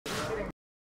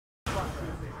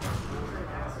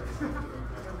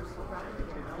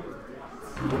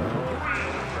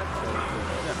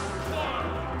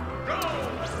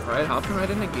hopping right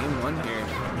into game 1 here.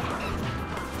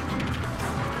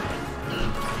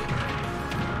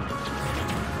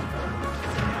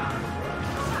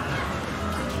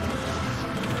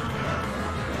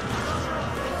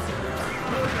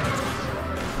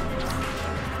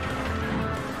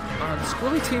 The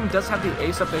Schooly team does have the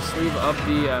ace up their sleeve of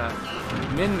the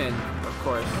Min, of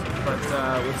course, but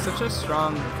with such a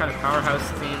strong kind of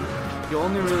powerhouse team, you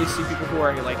only really see people who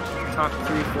are like top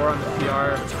 3, 4 on the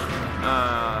PR.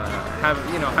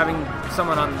 Having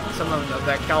someone of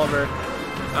that caliber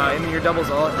in your doubles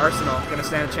arsenal gonna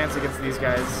stand a chance against these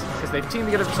guys because they've teamed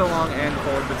together for so long and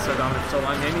Cole has been so dominant for so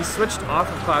long. And he switched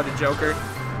off of Cloud to Joker,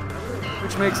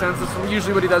 which makes sense. That's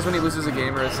usually what he does when he loses a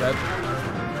game or a set.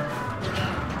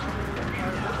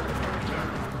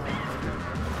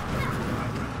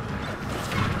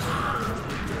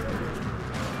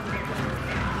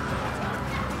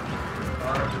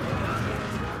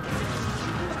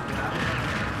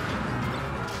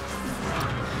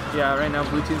 Yeah, right now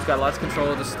blue team's got lots of control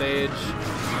of the stage.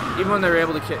 Even when they're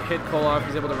able to hit Cole off,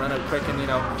 he's able to run out quick and, you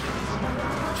know,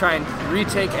 try and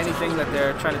retake anything that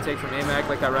they're trying to take from aMac,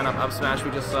 like that run up smash we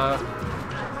just saw.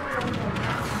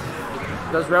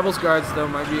 Those Rebels guards, though,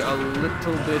 might be a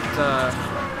little bit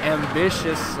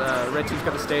ambitious. Red team's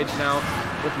got the stage now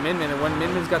with Min, and when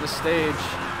Min's got the stage,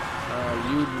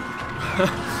 you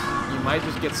might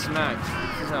just get smacked.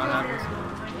 This is how it happens.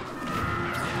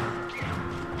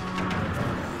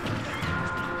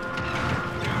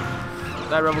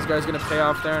 That Rebels guy is going to pay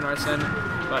off there, and Arsene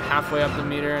about halfway up the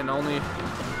meter, and only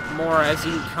more as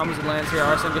he comes and lands here.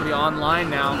 Arsene going to be online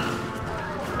now.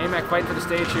 aMac fighting for the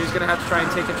stage here. He's going to have to try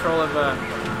and take control of.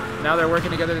 Now they're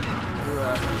working together to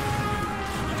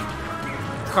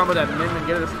combo that Min and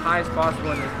get it as high as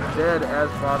possible and as dead as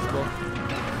possible.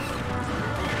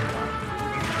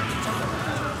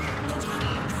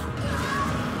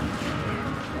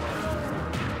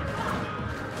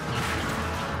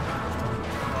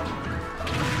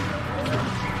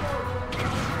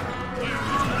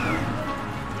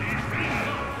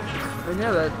 And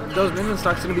yeah, those minion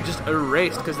stocks are going to be just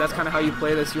erased because that's kind of how you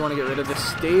play this. You want to get rid of the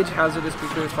stage hazard as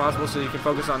quickly as possible so you can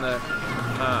focus on the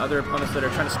other opponents that are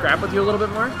trying to scrap with you a little bit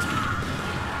more.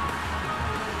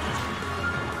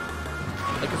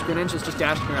 Like his Greninja is just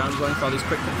dashing around going for all these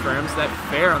quick confirms. That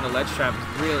fair on the ledge trap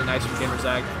is really nice from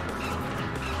GamerZach.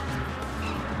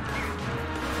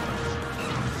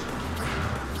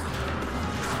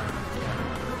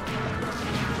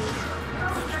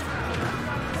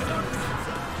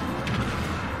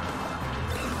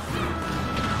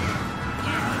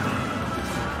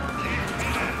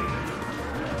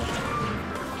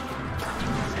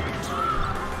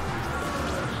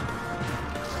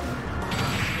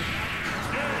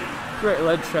 Great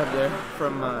ledge trap there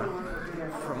from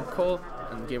Cole,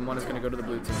 and game 1 is going to go to the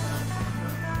blue team.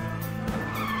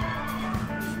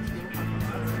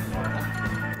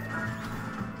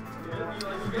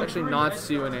 It's actually not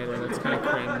Suinator, that's kind of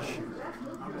cringe.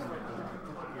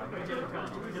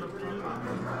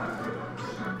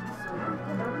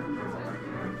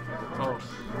 Oh.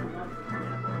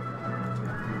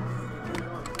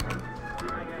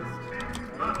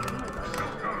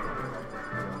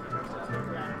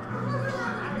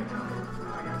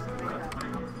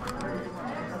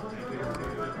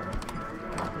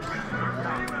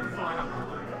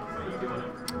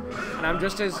 And I'm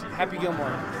just as Happy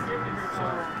Gilmore. So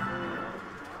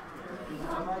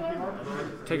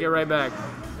take it right back.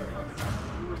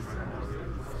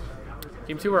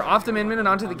 Game 2, we're off the Min and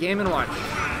onto the Game & Watch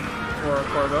for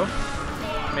Corvo.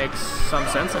 Makes some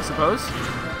sense, I suppose.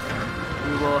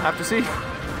 We will have to see.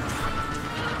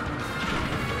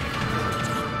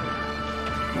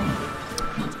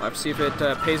 We'll have to see if it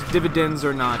pays dividends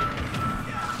or not.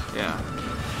 Yeah.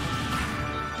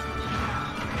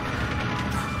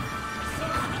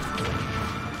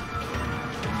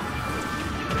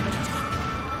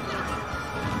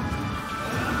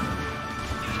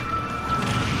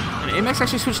 aMac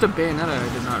actually switched to Bayonetta,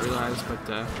 I did not realize, but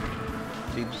the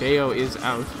Bayo is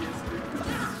out.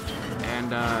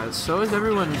 And so is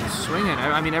everyone swinging.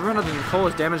 I mean, everyone other than Cole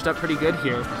is damaged up pretty good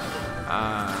here.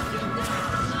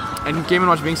 And Game &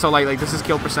 Watch being so light, like this is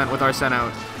kill percent with Arsene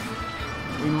out.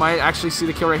 We might actually see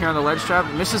the kill right here on the ledge trap.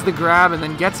 Misses the grab and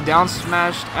then gets down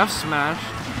smashed, F smash.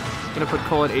 Gonna put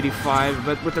Cole at 85,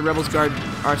 but with the Rebels guard,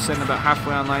 Arsene about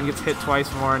halfway online, gets hit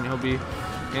twice more and he'll be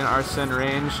in Arsene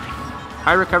range.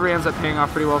 High recovery ends up paying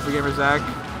off pretty well for GamerZach,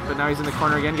 but now he's in the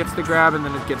corner again, gets the grab, and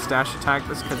then it gets dash attack.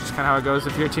 That's just kind of how it goes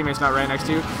if your teammate's not right next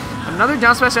to you. Another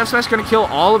down smash, F smash, going to kill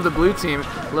all of the blue team.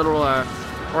 Little,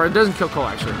 or it doesn't kill Cole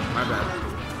actually, my bad.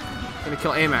 Going to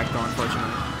kill aMac though,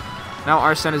 unfortunately. Now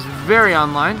Arsene is very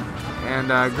online. And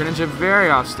Greninja very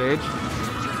off stage.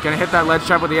 Gonna hit that ledge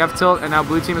trap with the F tilt, and now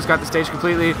blue team has got the stage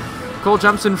completely. Cole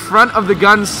jumps in front of the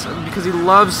guns because he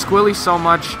loves Squilly so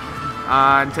much,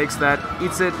 and takes that,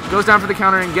 eats it, goes down for the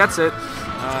counter and gets it.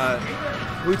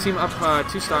 Blue team up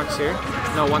 2 stocks here.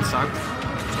 No, 1 stock.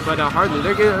 But hardly.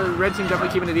 Red team definitely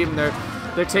keeping it even.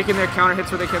 They're taking their counter hits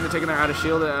where they can. They're taking their out of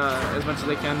shield as much as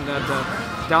they can.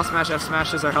 That down smash, F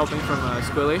smashes are helping from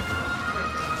Squilly,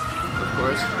 of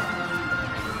course.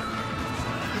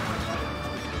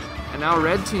 And now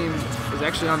red team is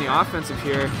actually on the offensive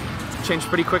here. Changed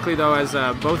pretty quickly though, as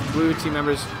both blue team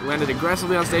members landed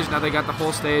aggressively on stage. Now they got the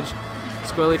whole stage.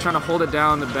 Squilly trying to hold it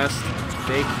down the best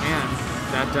they can.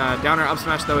 That downer up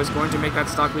smash though is going to make that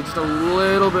stock lead just a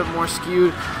little bit more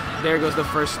skewed. There goes the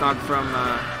first stock from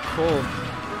Cole.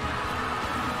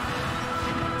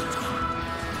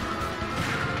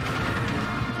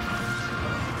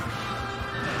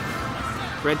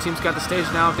 Red team's got the stage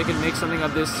now. If they can make something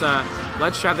of this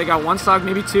ledge trap, they got 1 stock,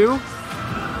 maybe 2.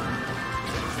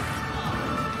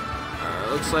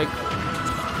 Looks like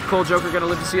Cole Joker gonna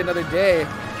live to see another day.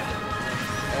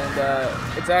 And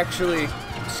it's actually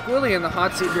Squilly in the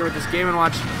hot seat here with this Game &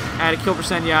 Watch at a kill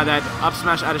percent. Yeah, that up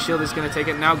smash out of shield is going to take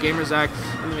it. Now GamerZach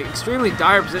in an extremely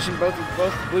dire position. Both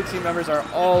blue team members are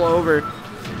all over.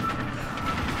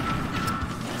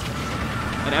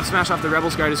 An F smash off the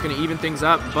Rebels guard is going to even things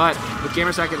up, but with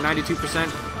GamerZach at 92%,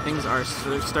 things are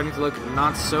starting to look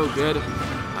not so good.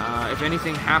 If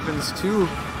anything happens to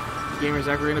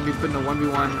GamerZach, we're going to be putting a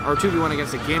 1v1 or 2v1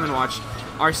 against the Game & Watch.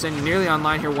 Arsene nearly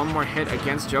online here. One more hit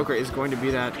against Joker is going to be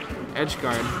that edge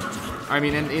guard. I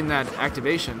mean, in that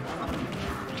activation.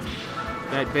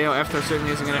 That Bayo F throw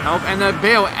certainly isn't going to help. And the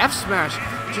Bayo F smash,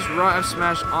 just raw F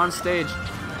smash on stage,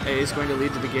 is going to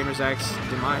lead to the GamerZach's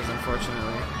demise,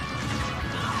 unfortunately.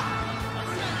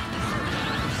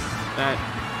 That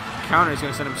counter is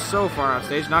going to send him so far off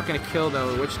stage. Not going to kill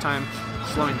though, which time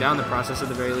slowing down the process at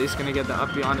the very least. Going to get the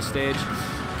up B on the stage.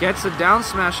 Gets a down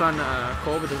smash on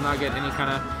Cole, but does not get any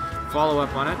kind of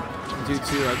follow-up on it due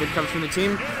to good coverage from the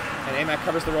team. And aMac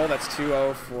covers the roll. That's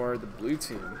 2-0 for the blue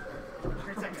team.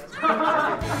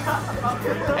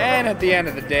 And at the end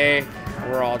of the day,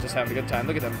 we're all just having a good time.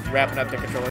 Look at them wrapping up their controllers.